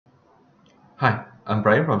Hi, I'm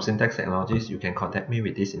Brian from Syntax Technologies. You can contact me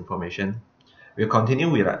with this information. We'll continue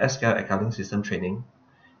with our SQL accounting system training.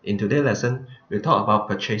 In today's lesson, we'll talk about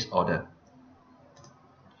purchase order.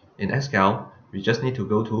 In SQL, we just need to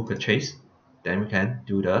go to purchase, then we can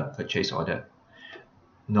do the purchase order.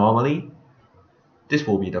 Normally, this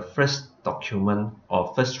will be the first document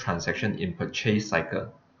or first transaction in purchase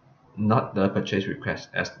cycle, not the purchase request,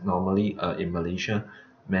 as normally in Malaysia,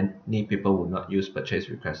 many people will not use purchase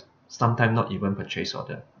request, sometimes not even purchase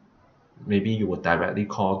order. Maybe you would directly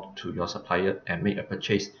call to your supplier and make a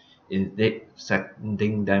purchase instead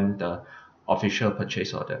sending them the official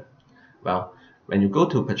purchase order. Well, when you go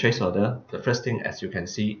to purchase order, the first thing, as you can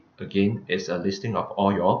see again, is a listing of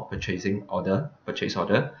all your purchase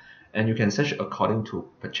order, and you can search according to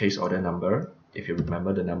purchase order number if you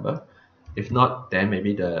remember the number. If not, then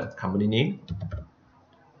maybe the company name,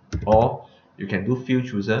 or you can do field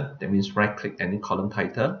chooser. That means right click any column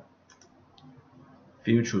title,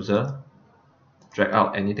 field chooser, drag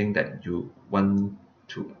out anything that you want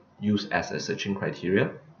to use as a searching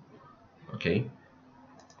criteria, okay,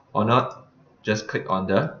 or not, just click on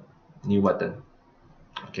the new button.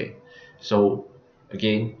 Okay, so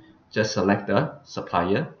again, just select the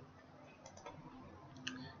supplier.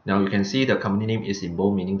 Now you can see the company name is in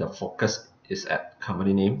bold, meaning the focus is at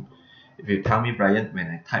company name. If you tell me, Brian, when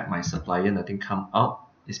I type my supplier nothing come out,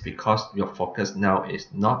 it's because your focus now is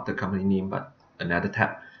not the company name but another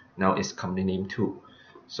tab. Now it's company name too.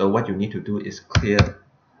 So what you need to do is clear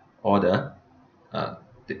all the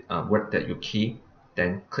word that you key,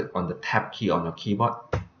 then click on the tab key on your keyboard.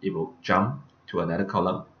 It will jump to another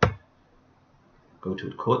column. Go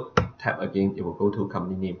to code, tab again, it will go to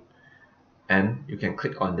company name. And you can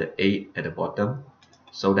click on the A at the bottom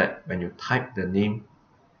so that when you type, the name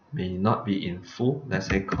may not be in full, let's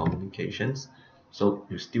say communications, so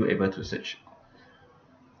you're still able to search.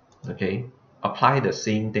 Okay, apply the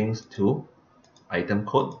same things to item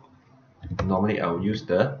code. Normally I will use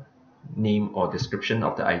the name or description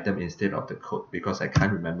of the item instead of the code because I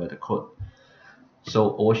can't remember the code.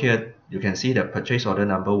 So over here you can see the purchase order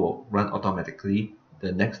number will run automatically.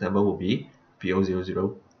 The next number will be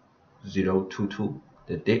PO00022.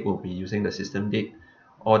 The date will be using the system date.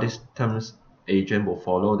 All these terms agent will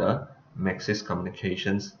follow the Maxis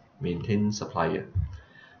Communications maintain supplier.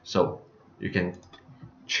 So you can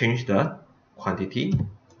change the quantity,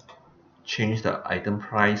 change the item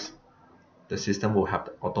price. The system will have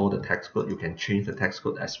the text code. You can change the text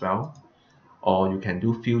code as well, or you can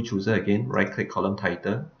do field chooser again. Right click column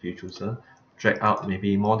title, field chooser, drag out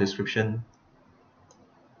maybe more description.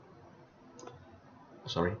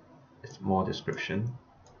 Sorry, it's more description.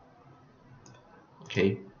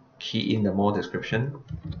 Okay, key in the more description,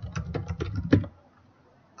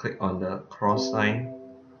 click on the cross sign,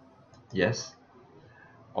 yes,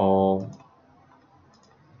 or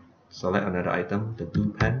select another item, the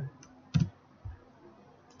blue pen.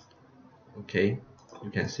 Okay, you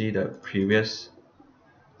can see the previous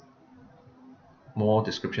more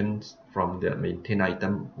descriptions from the maintain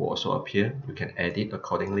item will also appear. You can edit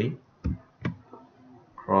accordingly.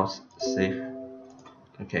 Cross save.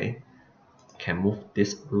 Okay, can move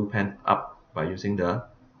this blue pen up by using the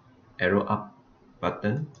arrow up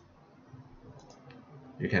button.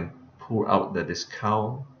 You can pull out the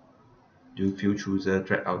discount, do field chooser,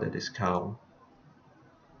 drag out the discount,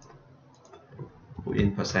 put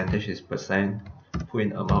in percentage is percent, put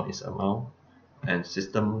in amount is amount, and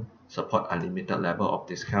system support unlimited level of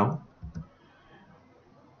discount.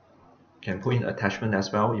 Can put in attachment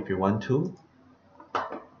as well if you want to,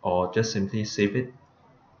 or just simply save it.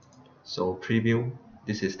 So preview,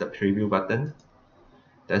 this is the preview button,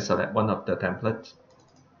 then select one of the templates,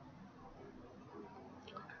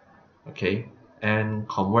 okay, and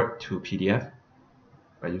convert to PDF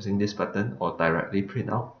by using this button, or directly print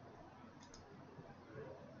out.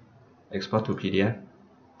 Export to PDF,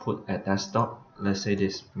 put at desktop, let's say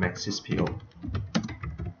this Maxis PO,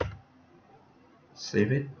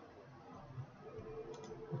 save it.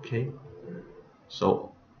 Okay,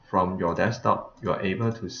 so from your desktop you are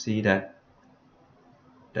able to see that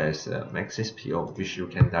there's a Maxis PO which you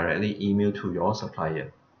can directly email to your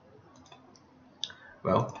supplier.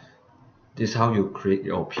 Well, this is how you create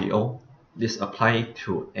your PO. This applies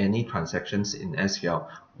to any transactions in SQL.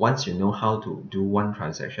 Once you know how to do one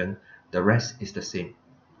transaction, the rest is the same.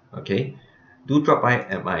 Okay, do drop by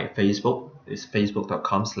at my Facebook. It's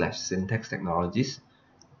facebook.com/syntaxtechnologies.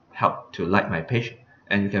 Help to like my page,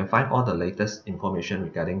 and you can find all the latest information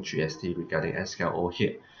regarding GST, regarding SQL over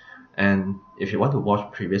here. And if you want to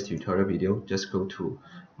watch previous tutorial video, just go to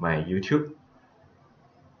my YouTube.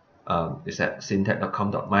 It's at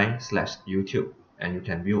syntax.com.my/YouTube, and you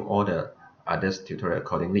can view all the others tutorial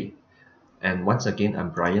accordingly. And once again,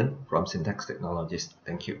 I'm Brian from Syntax Technologies.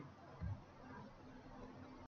 Thank you.